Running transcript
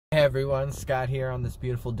everyone, Scott here on this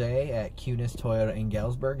beautiful day at Kunes Toyota in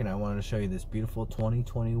Galesburg, and I wanted to show you this beautiful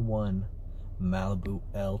 2021 Malibu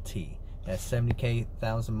LT. It has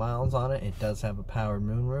 70,000 miles on it. It does have a powered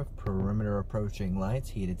moonroof, perimeter approaching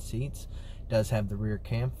lights, heated seats. It does have the rear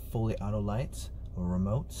cam, fully auto lights, a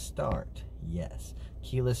remote start, yes.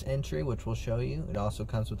 Keyless entry, which we'll show you. It also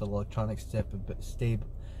comes with electronic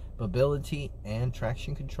stability and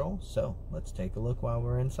traction control. So let's take a look while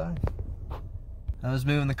we're inside. I was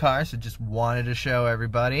moving the car, so just wanted to show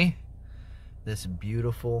everybody this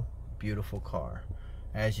beautiful, beautiful car.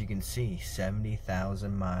 As you can see,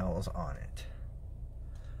 70,000 miles on it.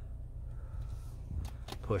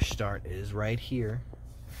 Push start is right here.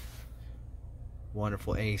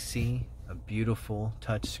 Wonderful AC, a beautiful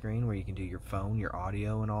touch screen where you can do your phone, your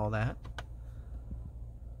audio, and all that.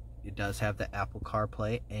 It does have the Apple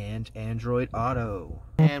CarPlay and Android Auto.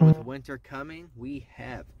 And with winter coming, we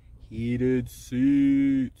have heated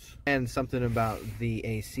seats. And something about the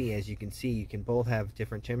AC, as you can see, you can both have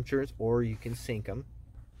different temperatures or you can sync them.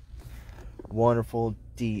 Wonderful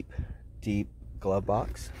deep glove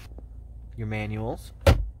box. Your manuals.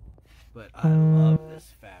 But I love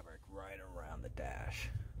this fabric right around the dash.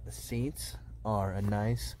 The seats are a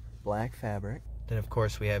nice black fabric. Then of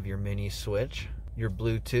course we have your mini switch, your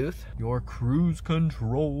Bluetooth, your cruise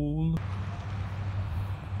control.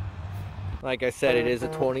 Like I said, it is a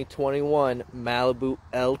 2021 Malibu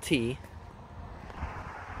LT.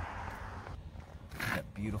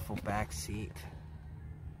 That beautiful back seat.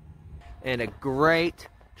 And a great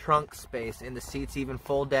trunk space, and the seats even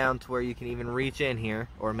fold down to where you can even reach in here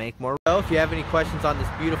or make more. So if you have any questions on this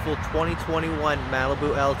beautiful 2021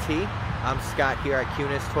 Malibu LT, I'm Scott here at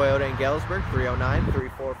Kunes Toyota in Galesburg,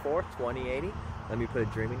 309-344-2080. Let me put a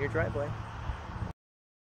dream in your driveway.